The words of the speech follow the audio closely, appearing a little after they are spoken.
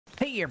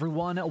Hey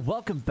everyone,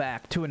 welcome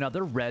back to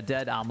another Red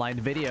Dead Online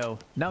video.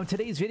 Now in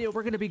today's video,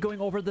 we're going to be going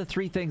over the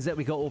 3 things that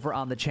we go over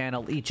on the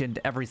channel each and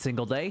every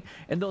single day.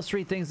 And those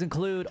 3 things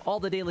include all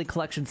the daily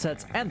collection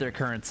sets and their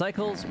current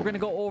cycles. We're going to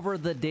go over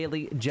the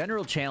daily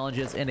general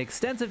challenges in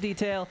extensive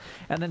detail,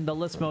 and then the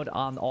list mode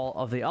on all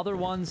of the other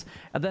ones.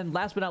 And then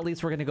last but not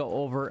least, we're going to go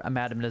over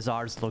Madame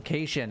Nazar's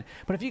location.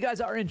 But if you guys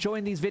are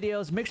enjoying these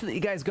videos, make sure that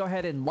you guys go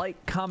ahead and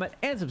like, comment,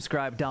 and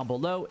subscribe down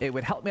below. It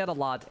would help me out a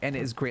lot and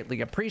is greatly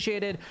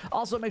appreciated.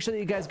 Also, make sure that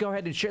you guys go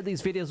ahead and share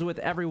these videos with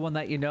everyone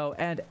that you know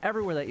and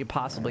everywhere that you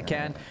possibly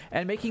can,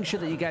 and making sure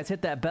that you guys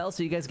hit that bell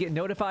so you guys get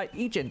notified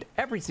each and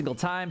every single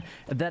time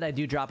that I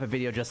do drop a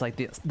video just like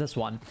this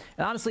one.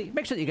 And honestly,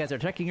 make sure that you guys are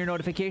checking your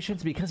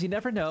notifications, because you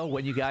never know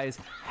when you guys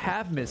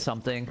have missed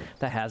something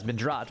that has been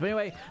dropped. But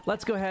anyway,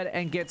 let's go ahead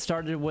and get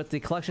started with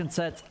the collection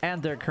sets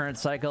and their current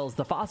cycles.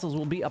 The fossils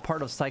will be a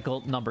part of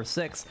cycle number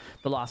 6.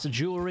 The lost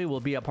jewelry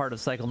will be a part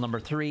of cycle number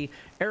 3.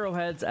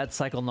 Arrowheads at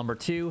cycle number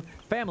 2.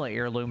 Family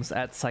heirlooms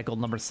at cycle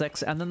number 6.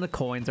 And then the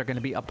coins are going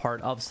to be a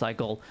part of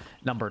cycle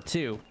number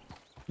 2.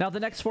 Now, the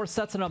next 4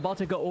 sets that I'm about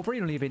to go over, you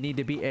don't even need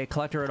to be a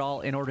collector at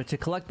all in order to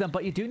collect them,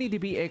 but you do need to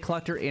be a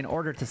collector in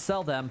order to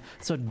sell them.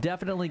 So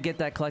definitely get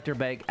that collector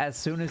bag as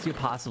soon as you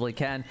possibly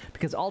can,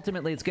 because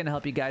ultimately it's going to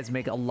help you guys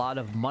make a lot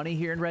of money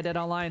here in Red Dead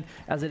Online,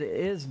 as it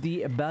is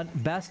the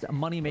best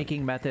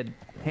money-making method,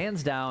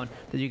 hands down,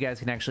 that you guys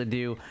can actually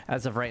do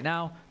as of right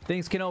now.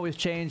 Things can always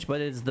change,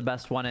 but it is the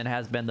best one and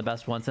has been the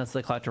best one since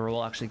the collector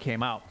rule actually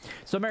came out.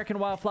 So American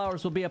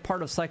Wildflowers will be a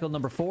part of cycle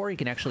number 4. You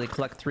can actually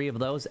collect 3 of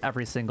those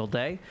every single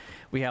day.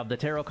 We have the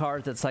tarot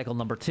cards at cycle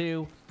number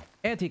 2.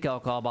 Antique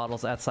alcohol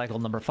bottles at cycle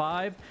number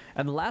 5.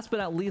 And last but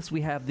not least,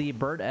 we have the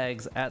bird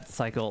eggs at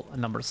cycle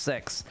number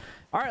 6.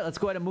 All right, let's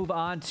go ahead and move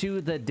on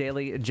to the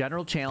daily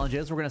general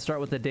challenges. We're going to start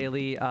with the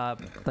daily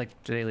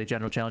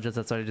general challenges.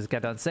 That's what I just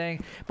got done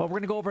saying. But we're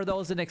going to go over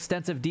those in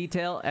extensive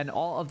detail, and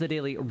all of the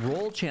daily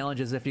role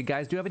challenges. If you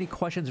guys do have any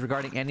questions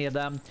regarding any of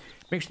them,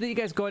 make sure that you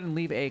guys go ahead and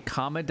leave a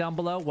comment down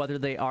below, whether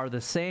they are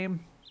the same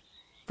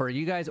for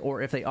you guys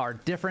or if they are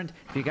different.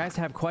 If you guys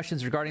have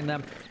questions regarding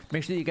them,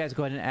 make sure that you guys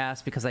go ahead and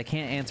ask, because I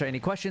can't answer any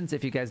questions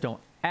if you guys don't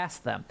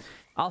ask them.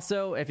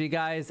 Also, if you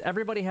guys,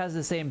 everybody has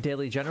the same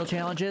daily general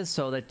challenges,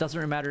 so that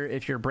doesn't matter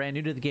if you're brand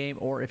new to the game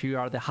or if you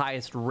are the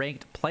highest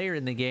ranked player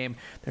in the game.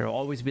 They will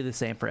always be the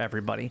same for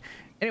everybody.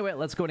 Anyway,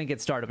 let's go ahead and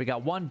get started. We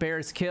got 1 bear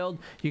is killed.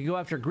 You can go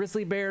after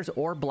grizzly bears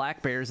or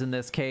black bears in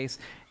this case.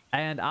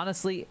 And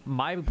honestly,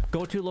 my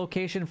go-to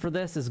location for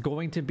this is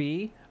going to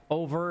be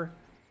over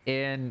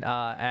in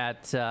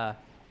Tall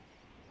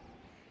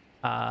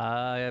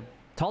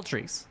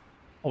Trees,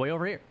 way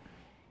over here.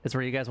 It's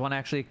where you guys want to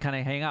actually kind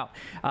of hang out.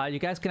 You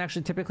guys can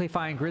actually typically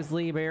find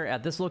grizzly bear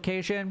at this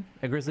location,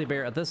 a grizzly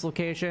bear at this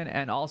location,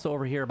 and also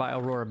over here by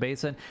Aurora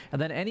Basin.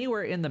 And then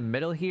anywhere in the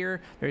middle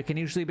here, there can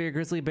usually be a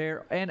grizzly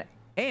bear,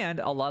 and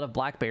a lot of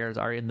black bears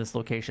are in this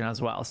location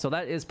as well. So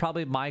that is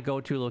probably my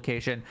go-to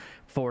location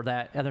for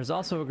that. And there's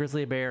also a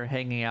grizzly bear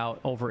hanging out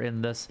over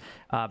in this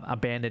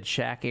abandoned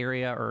shack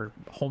area or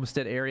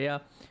homestead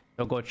area.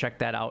 So go check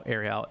that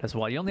area out as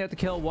well. You only have to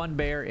kill 1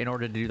 bear in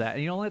order to do that,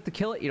 and you only have to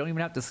kill it. You don't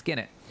even have to skin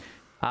it.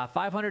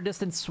 500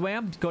 distance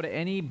swim. Go to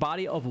any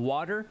body of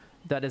water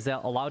that is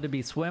allowed to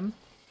be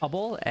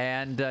swimmable,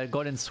 and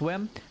go ahead and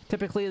swim.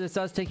 Typically, this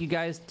does take you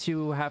guys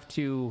to have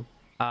to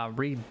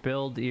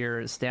rebuild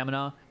your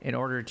stamina in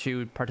order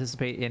to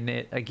participate in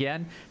it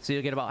again. So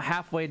you'll get about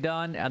halfway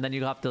done, and then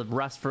you'll have to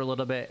rest for a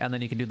little bit, and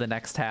then you can do the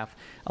next half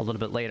a little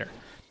bit later.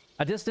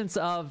 A distance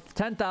of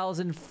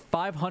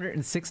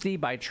 10,560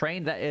 by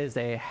train. That is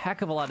a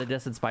heck of a lot of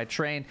distance by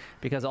train,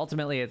 because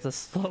ultimately it's a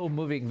slow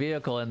moving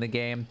vehicle in the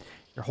game.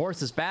 Your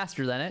horse is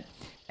faster than it,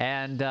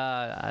 and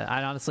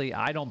I honestly,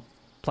 I don't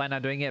plan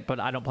on doing it, but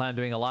I don't plan on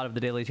doing a lot of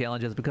the daily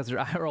challenges because there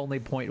are only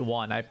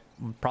 0.1. I'm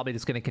probably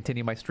just going to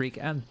continue my streak,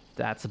 and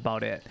that's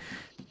about it.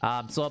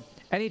 So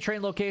any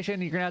train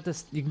location, you're gonna have to,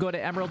 you can go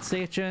to Emerald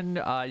Station,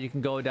 you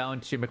can go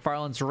down to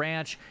McFarland's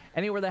Ranch,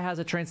 anywhere that has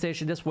a train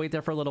station. Just wait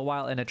there for a little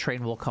while and a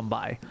train will come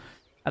by.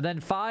 And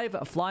then 5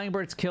 flying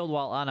birds killed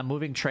while on a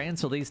moving train.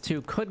 So these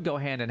 2 could go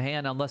hand in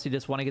hand, unless you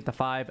just want to get the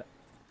 5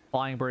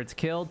 flying birds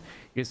killed.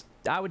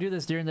 I would do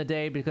this during the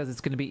day because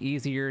it's going to be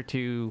easier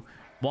to,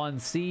 1,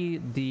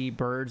 see the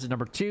birds,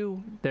 number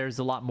 2, there's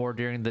a lot more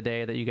during the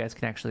day that you guys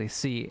can actually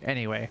see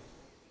anyway.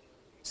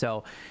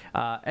 So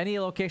any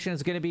location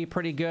is going to be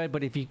pretty good,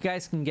 but if you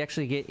guys can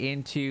actually get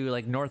into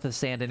like north of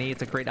Saint Denis,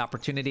 it's a great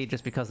opportunity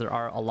just because there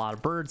are a lot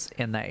of birds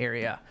in that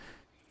area.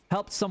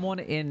 Help someone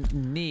in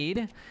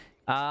need.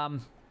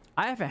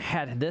 I haven't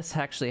had this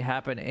actually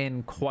happen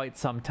in quite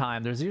some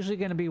time. There's usually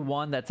going to be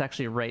one that's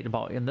actually right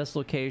about in this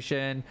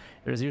location.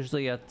 There's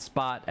usually a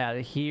spot at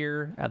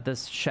here at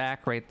this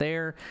shack right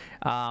there.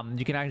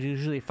 You can actually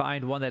usually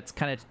find one that's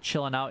kind of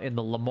chilling out in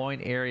the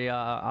Lemoyne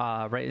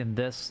area, right in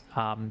this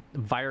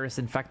virus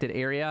infected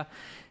area.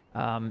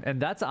 And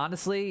that's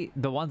honestly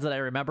the ones that I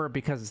remember,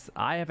 because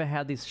I haven't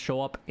had these show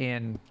up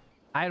in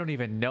I don't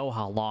even know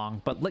how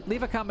long. But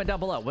leave a comment down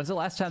below. When's the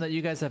last time that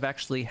you guys have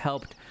actually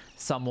helped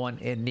someone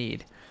in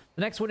need?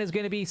 The next one is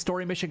going to be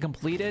story mission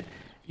completed.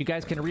 You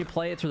guys can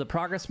replay it through the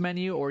progress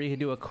menu, or you can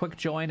do a quick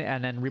join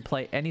and then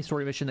replay any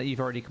story mission that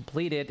you've already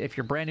completed. If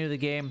you're brand new to the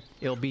game,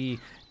 it'll be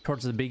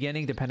towards the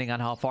beginning, depending on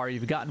how far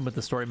you've gotten with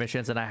the story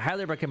missions, and I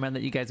highly recommend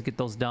that you guys get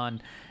those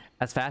done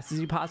as fast as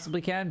you possibly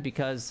can,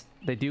 because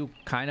they do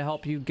kind of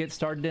help you get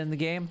started in the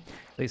game,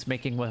 at least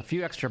making a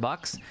few extra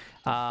bucks.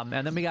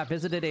 And then we got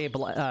visited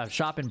a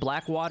shop in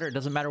Blackwater. It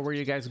doesn't matter where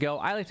you guys go.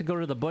 I like to go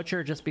to the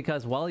butcher just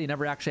because, well, you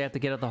never actually have to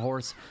get at the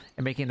horse,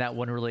 and making that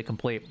one really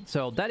complete.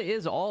 So that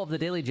is all of the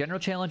daily general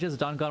challenges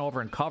done, gone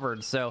over, and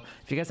covered. So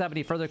if you guys have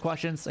any further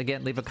questions,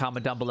 again, leave a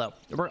comment down below.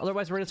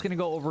 Otherwise, we're just going to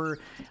go over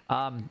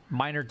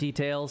minor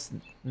details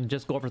and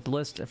just go over the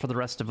list for the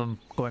rest of them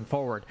going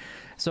forward.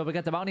 So we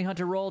got the bounty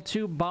hunter role,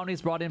 2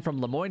 bounties brought in from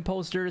Lemoyne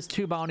posters,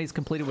 2 bounties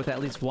completed with at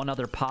least 1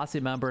 other posse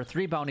member,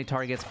 3 bounty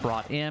targets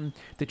brought in.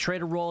 The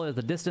trader role is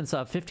the distance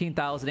of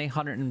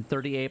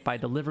 15,838 by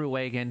delivery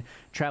wagon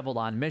traveled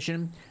on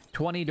mission,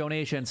 20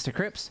 donations to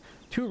Crips,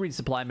 2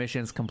 resupply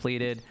missions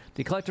completed.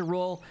 The collector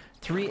role,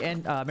 3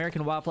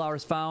 American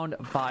wildflowers found,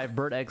 5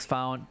 bird eggs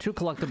found, 2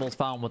 collectibles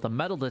found with a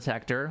metal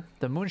detector.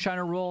 The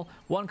moonshiner role,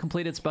 1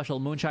 completed special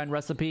moonshine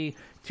recipe,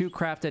 2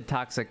 crafted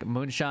toxic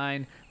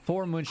moonshine,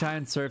 4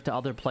 moonshine served to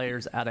other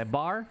players at a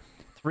bar,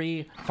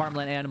 3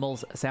 farmland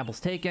animals samples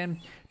taken,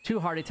 2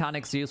 hearty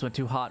tonics used when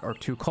too hot or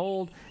too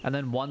cold, and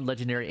then 1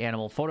 legendary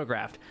animal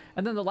photographed.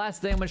 And then the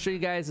last thing I'm going to show you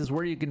guys is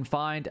where you can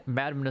find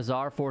Madame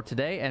Nazar for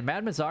today. And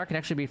Madame Nazar can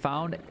actually be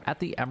found at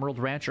the Emerald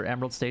Ranch or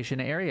Emerald Station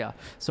area.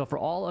 So for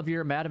all of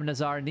your Madame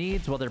Nazar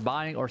needs, whether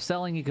buying or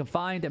selling, you can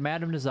find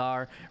Madame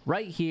Nazar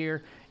right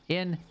here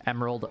in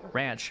Emerald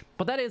Ranch.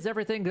 But that is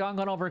everything gone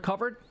over and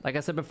covered. Like I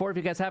said before, if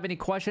you guys have any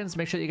questions,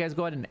 make sure that you guys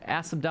go ahead and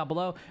ask them down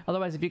below.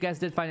 Otherwise, if you guys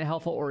did find it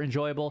helpful or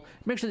enjoyable,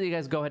 make sure that you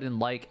guys go ahead and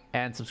like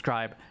and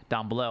subscribe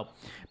down below.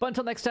 But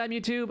until next time,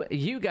 YouTube,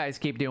 you guys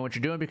keep doing what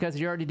you're doing because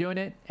you're already doing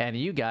it, and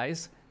you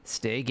guys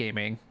stay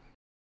gaming.